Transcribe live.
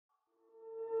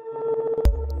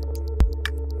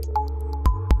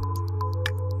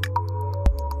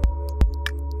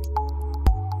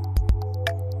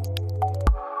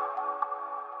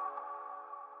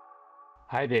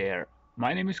Hi there,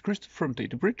 my name is Christopher from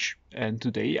DataBridge, and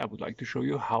today I would like to show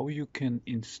you how you can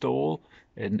install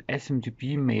an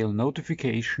SMTP mail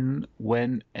notification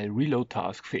when a reload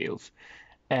task fails.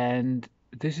 And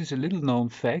this is a little known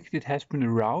fact. It has been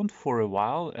around for a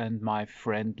while, and my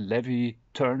friend Levi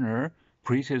Turner,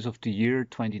 Pre-Sales of the Year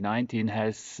 2019,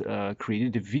 has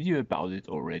created a video about it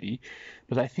already.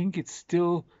 But I think it's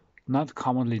still not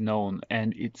commonly known,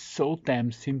 and it's so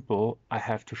damn simple. I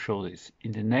have to show this.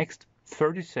 In the next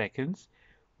 30 seconds,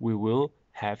 we will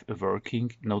have a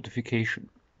working notification.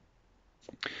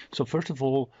 So first of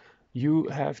all, you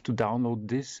have to download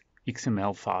this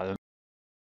XML file.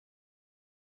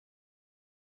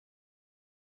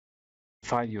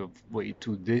 Find your way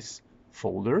to this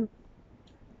folder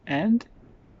and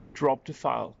drop the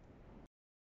file.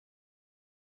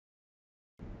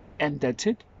 And that's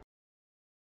it.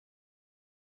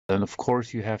 And of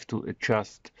course, you have to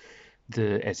adjust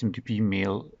the SMTP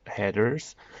mail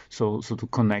headers so to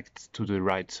connect to the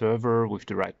right server with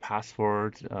the right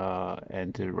password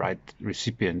and the right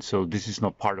recipient. So this is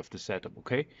not part of the setup,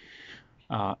 okay?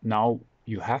 Now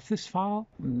you have this file.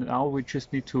 Now we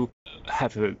just need to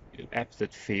have an app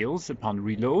that fails upon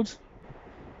reload.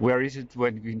 Where is it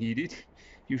when you need it?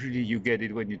 Usually you get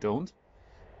it when you don't.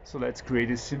 So let's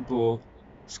create a simple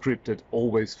script that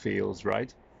always fails,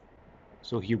 right?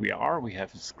 So here we are, we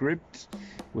have a script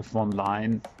with one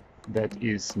line that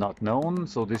is not known,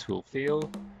 so this will fail.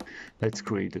 Let's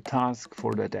create a task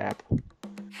for that app.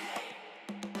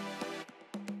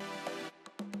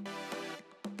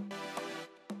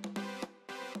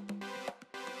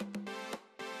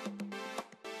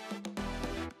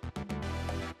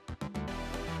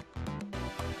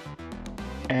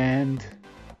 And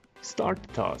start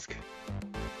the task.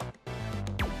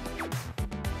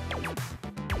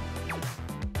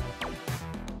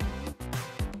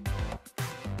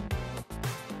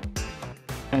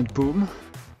 And boom,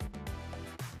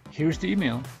 here's the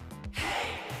email.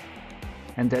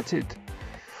 And that's it.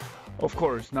 Of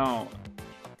course, now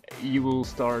you will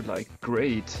start like,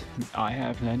 great, I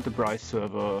have an enterprise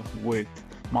server with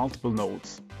multiple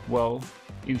nodes. Well,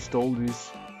 install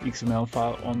this XML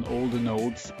file on all the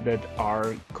nodes that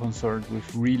are concerned with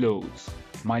reloads.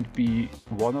 Might be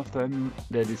one of them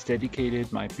that is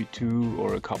dedicated, might be two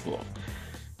or a couple of.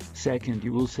 Second,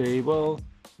 you will say, well,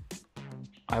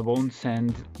 I won't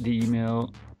send the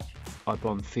email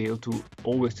upon fail to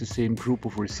always the same group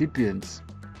of recipients,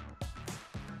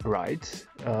 right?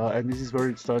 And this is where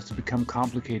it starts to become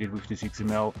complicated with this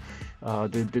XML.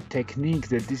 The technique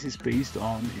that this is based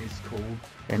on is called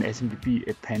an SMTP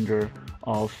appender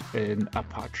of an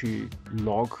Apache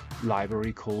log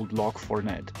library called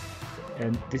log4net.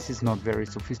 And this is not very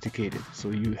sophisticated. So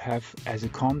you have, as a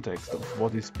context of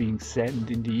what is being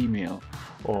sent in the email,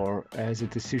 or as a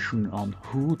decision on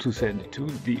who to send it to,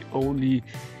 the only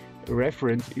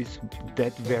reference is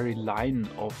that very line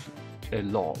of a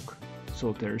log.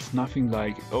 So there's nothing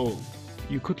like, oh,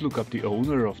 you could look up the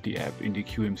owner of the app in the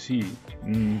QMC.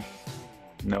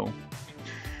 No.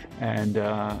 And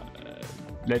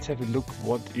let's have a look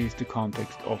what is the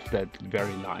context of that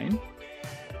very line.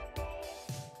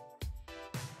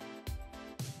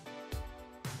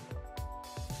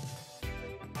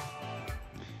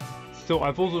 So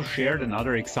I've also shared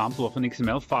another example of an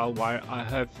XML file where I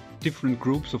have different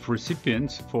groups of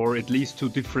recipients for at least two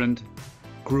different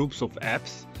groups of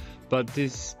apps, but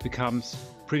this becomes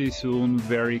pretty soon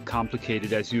very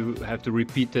complicated as you have to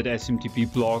repeat that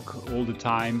SMTP block all the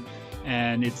time,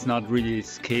 and it's not really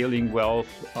scaling well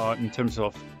in terms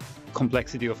of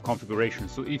complexity of configuration.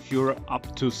 So if you're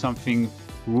up to something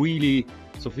really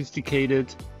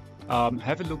sophisticated,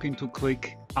 have a look into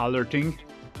Qlik Alerting,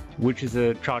 which is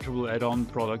a chargeable add-on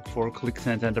product for Qlik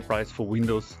Sense Enterprise for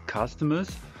Windows customers.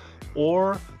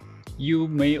 Or you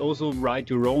may also write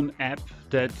your own app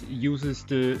that uses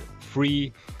the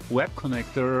free web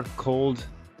connector called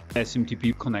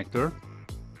SMTP connector,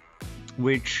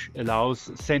 which allows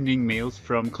sending mails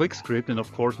from QlikScript. And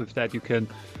of course, with that, you can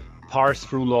parse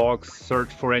through logs,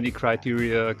 search for any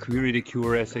criteria, query the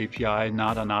QRS API,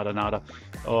 nada.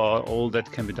 All that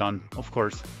can be done, of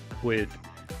course, with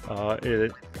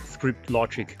script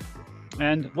logic.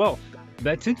 And well,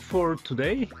 that's it for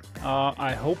today.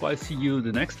 I hope I see you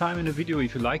the next time in a video.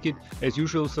 If you like it, as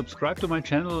usual, subscribe to my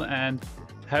channel and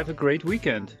have a great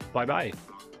weekend. Bye bye.